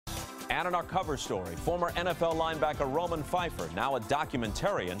And in our cover story, former NFL linebacker Roman Phifer, now a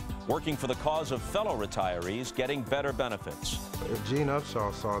documentarian, working for the cause of fellow retirees getting better benefits. If Gene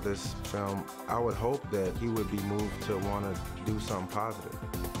Upshaw saw this film, I would hope that he would be moved to want to do something positive.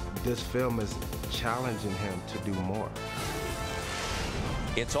 This film is challenging him to do more.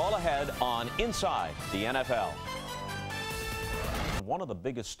 It's all ahead on Inside the NFL. One of the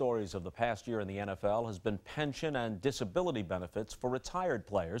biggest stories of the past year in the NFL has been pension and disability benefits for retired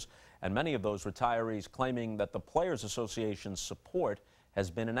players, and many of those retirees claiming that the Players Association's support has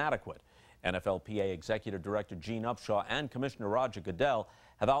been inadequate. NFLPA Executive Director Gene Upshaw and Commissioner Roger Goodell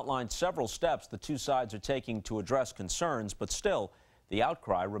have outlined several steps the two sides are taking to address concerns, but still, the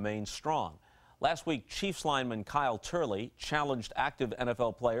outcry remains strong. Last week, Chiefs lineman Kyle Turley challenged active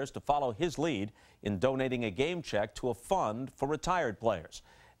NFL players to follow his lead in donating a game check to a fund for retired players.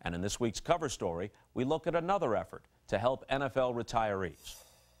 And in this week's cover story, we look at another effort to help NFL retirees.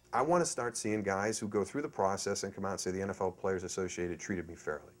 I want to start seeing guys who go through the process and come out and say the NFL Players Association treated me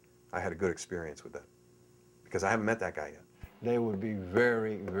fairly. I had a good experience with them, because I haven't met that guy yet. They would be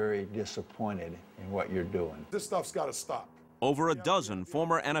very, very disappointed in what you're doing. This stuff's got to stop. Over a dozen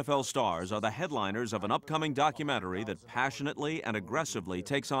former NFL stars are the headliners of an upcoming documentary that passionately and aggressively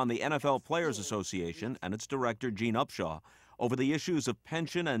takes on the NFL Players Association and its director, Gene Upshaw, over the issues of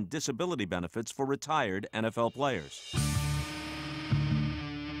pension and disability benefits for retired NFL players.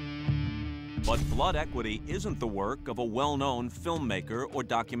 But blood equity isn't the work of a well-known filmmaker or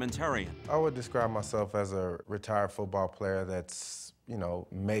documentarian. I would describe myself as a retired football player that's,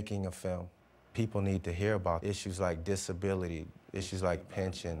 making a film. People need to hear about issues like disability, issues like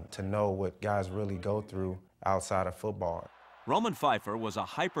pension, to know what guys really go through outside of football. Roman Phifer was a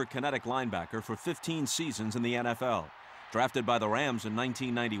hyperkinetic linebacker for 15 seasons in the NFL. Drafted by the Rams in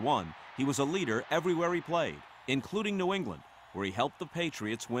 1991, he was a leader everywhere he played, including New England, where he helped the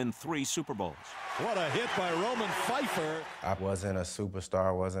Patriots win 3 Super Bowls. What a hit by Roman Phifer. I wasn't a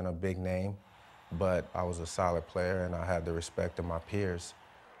superstar, wasn't a big name, but I was a solid player and I had the respect of my peers.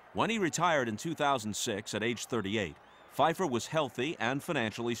 When he retired in 2006 at age 38, Phifer was healthy and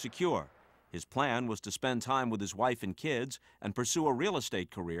financially secure. His plan was to spend time with his wife and kids and pursue a real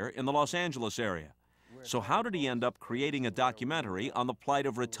estate career in the Los Angeles area. So how did he end up creating a documentary on the plight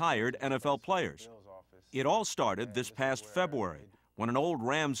of retired NFL players? It all started this past February, when an old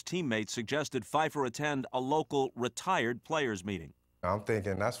Rams teammate suggested Phifer attend a local retired players meeting. I'm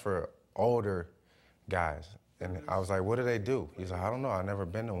thinking that's for older guys. And I was like, what do they do? He's like, I don't know, I've never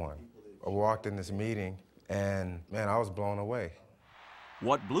been to one. I walked in this meeting, and man, I was blown away.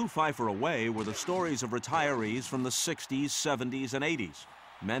 What blew Phifer away were the stories of retirees from the 60s, 70s, and 80s.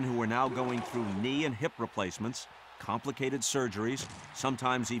 Men who were now going through knee and hip replacements, complicated surgeries,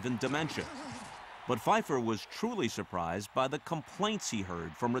 sometimes even dementia. But Phifer was truly surprised by the complaints he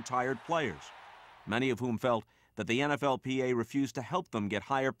heard from retired players, many of whom felt that the NFLPA refused to help them get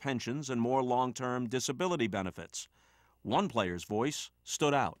higher pensions and more long-term disability benefits. One player's voice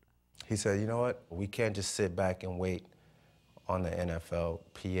stood out. He said, you know what, we can't just sit back and wait on the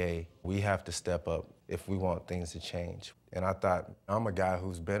NFLPA. We have to step up if we want things to change. And I thought, I'm a guy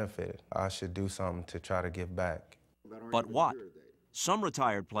who's benefited. I should do something to try to give back. But what? Some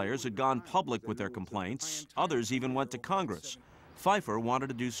retired players had gone public with their complaints. Others even went to Congress. Phifer wanted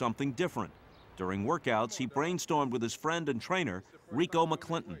to do something different. During workouts, he brainstormed with his friend and trainer, Rico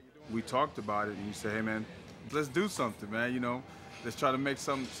McClinton. We talked about it, and he said, hey, man, let's do something, man, let's try to make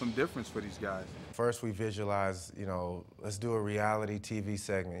some difference for these guys. First, we visualized, let's do a reality TV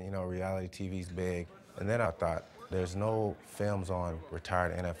segment. Reality TV's big. And then I thought, there's no films on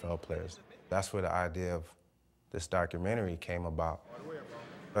retired NFL players. That's where the idea of this documentary came about,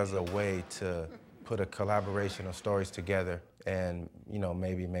 as a way to put a collaboration of stories together and,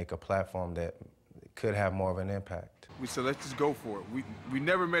 maybe make a platform that could have more of an impact. We said, let's just go for it. We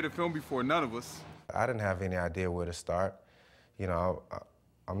never made a film before, none of us. I didn't have any idea where to start.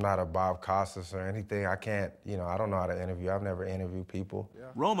 I'm not a Bob Costas or anything. I can't, I don't know how to interview. I've never interviewed people.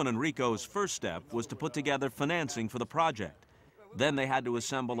 Roman and Rico's first step was to put together financing for the project. Then they had to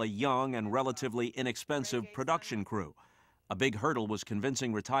assemble a young and relatively inexpensive production crew. A big hurdle was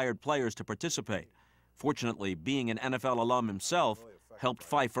convincing retired players to participate. Fortunately, being an NFL alum himself helped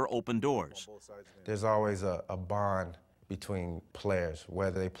Phifer open doors. There's always a bond between players,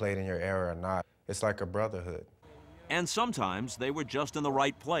 whether they played in your era or not. It's like a brotherhood. And sometimes they were just in the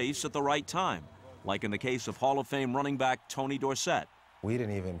right place at the right time, like in the case of Hall of Fame running back Tony Dorsett. We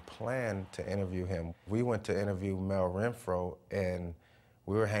didn't even plan to interview him. We went to interview Mel Renfro, and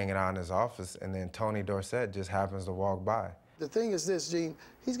we were hanging out in his office, and then Tony Dorsett just happens to walk by. The thing is this, Gene,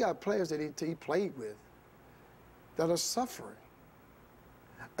 he's got players that he played with that are suffering.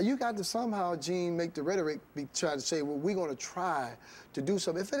 You got to somehow, Gene, make the rhetoric be trying to say, well, we're going to try to do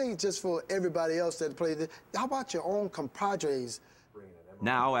something. If it ain't just for everybody else that plays, how about your own compadres?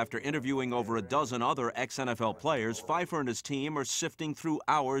 Now, after interviewing over a dozen other ex-NFL players, Phifer and his team are sifting through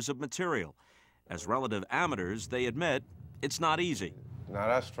hours of material. As relative amateurs, they admit it's not easy. Now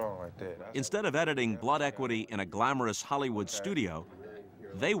that's strong right there. Instead of editing blood equity in a glamorous Hollywood studio,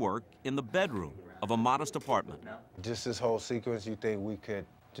 they work in the bedroom of a modest apartment. Just this whole sequence, you think we could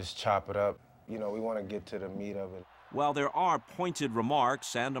just chop it up? You know, we want to get to the meat of it. While there are pointed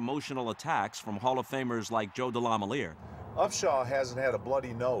remarks and emotional attacks from Hall of Famers like Joe DeLamielleure, Upshaw hasn't had a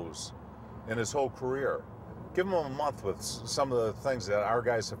bloody nose in his whole career. Give him a month with some of the things that our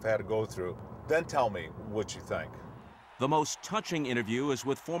guys have had to go through. Then tell me what you think. the most touching interview is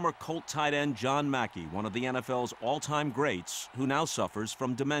with former Colt tight end John Mackey, one of the NFL's all-time greats, who now suffers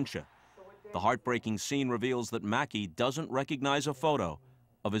from dementia. The heartbreaking scene reveals that Mackey doesn't recognize a photo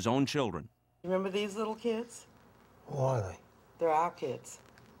of his own children. Remember these little kids? Who are they? They're our kids.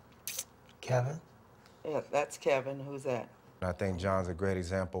 Kevin? Yeah, that's Kevin. Who's that? I think John's a great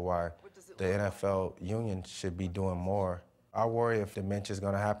example why the NFL union should be doing more. I worry if dementia is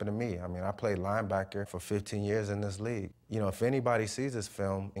going to happen to me. I mean, I played linebacker for 15 years in this league. You know, if anybody sees this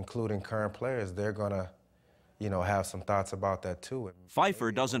film, including current players, they're going to, you know, have some thoughts about that too.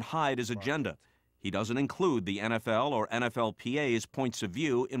 Phifer doesn't hide his agenda. He doesn't include the NFL or NFLPA's points of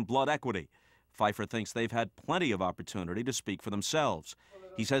view in blood equity. Phifer thinks they've had plenty of opportunity to speak for themselves.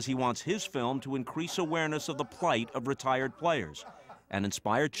 He says he wants his film to increase awareness of the plight of retired players and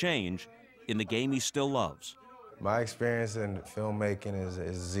inspire change in the game he still loves. My experience in filmmaking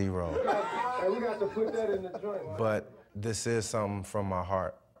is zero. We got to put that in the joint. But this is something from my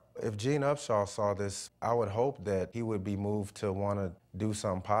heart. If Gene Upshaw saw this, I would hope that he would be moved to want to do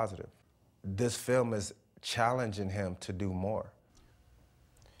something positive. This film is challenging him to do more.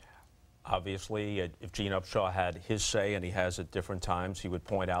 Obviously, if Gene Upshaw had his say, and he has at different times, he would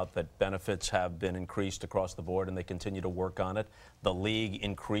point out that benefits have been increased across the board and they continue to work on it. The league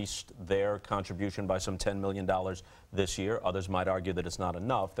increased their contribution by some $10 million this year. Others might argue that it's not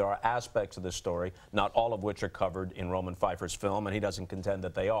enough. There are aspects of this story, not all of which are covered in Roman Phifer's film, and he doesn't contend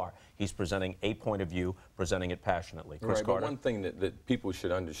that they are. He's presenting a point of view, presenting it passionately. Chris Right, Carter? but one thing that people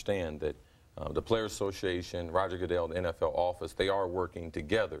should understand that the Players Association, Roger Goodell, the NFL office, they are working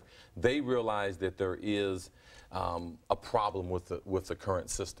together. They realize that there is a problem with the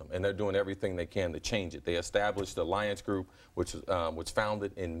current system, and they're doing everything they can to change it. They established the Alliance Group, which was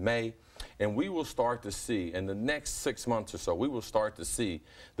founded in May, and we will start to see, in the next 6 months or so, we will start to see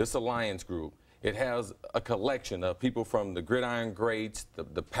this Alliance Group. It has a collection of people from the gridiron greats,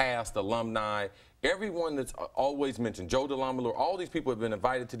 the past alumni, everyone that's always mentioned, Joe DeLamielleure, all these people have been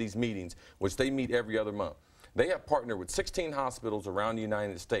invited to these meetings, which they meet every other month. They have partnered with 16 hospitals around the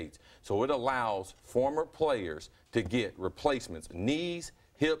United States, so it allows former players to get replacements, knees,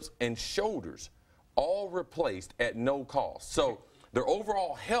 hips, and shoulders, all replaced at no cost. So their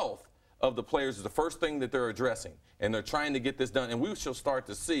overall health of the players is the first thing that they're addressing, and they're trying to get this done, and we shall start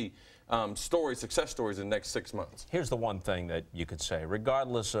to see success stories in the next 6 months. Here's the one thing that you could say,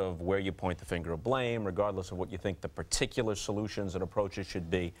 regardless of where you point the finger of blame, regardless of what you think the particular solutions and approaches should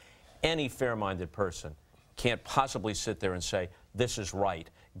be, any fair-minded person can't possibly sit there and say, this is right.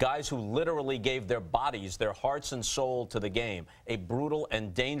 Guys who literally gave their bodies, their hearts and soul to the game, a brutal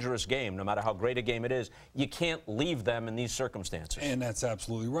and dangerous game, no matter how great a game it is, you can't leave them in these circumstances. And that's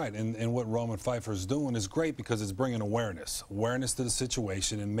absolutely right. And what Roman Phifer is doing is great because it's bringing awareness to the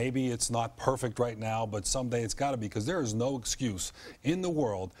situation. And maybe it's not perfect right now, but someday it's got to be, because there is no excuse in the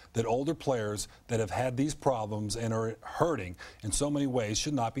world that older players that have had these problems and are hurting in so many ways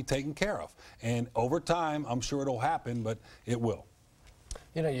should not be taken care of. And over time, I'm sure it'll happen, but it will.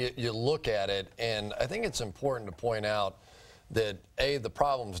 You know, you look at it, and I think it's important to point out that, A, the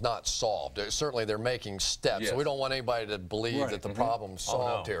problem's not solved. Certainly they're making steps. Yes. So we don't want anybody to believe that the problem's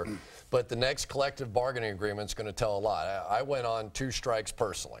solved here. But the next collective bargaining agreement is going to tell a lot. I went on 2 strikes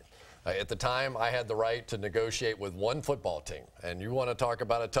personally. At the time, I had the right to negotiate with 1 football team. And you want to talk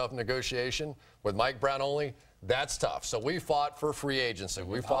about a tough negotiation with Mike Brown only? That's tough. So we fought for free agency.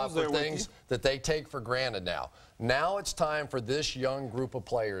 We fought for things that they take for granted now. Now it's time for this young group of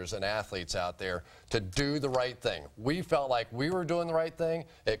players and athletes out there to do the right thing. We felt like we were doing the right thing.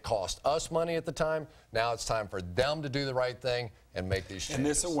 It cost us money at the time. Now it's time for them to do the right thing and make these changes. And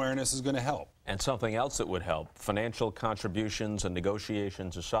this awareness is going to help. And something else that would help, financial contributions and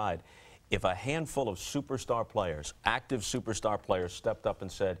negotiations aside, if a handful of superstar players, active superstar players, stepped up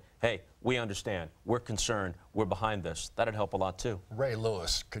and said, hey, we understand, we're concerned, we're behind this, that'd help a lot too. Ray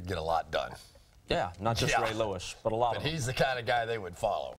Lewis could get a lot done. Yeah, not just Ray Lewis, but a lot of them. But he's the kind of guy they would follow.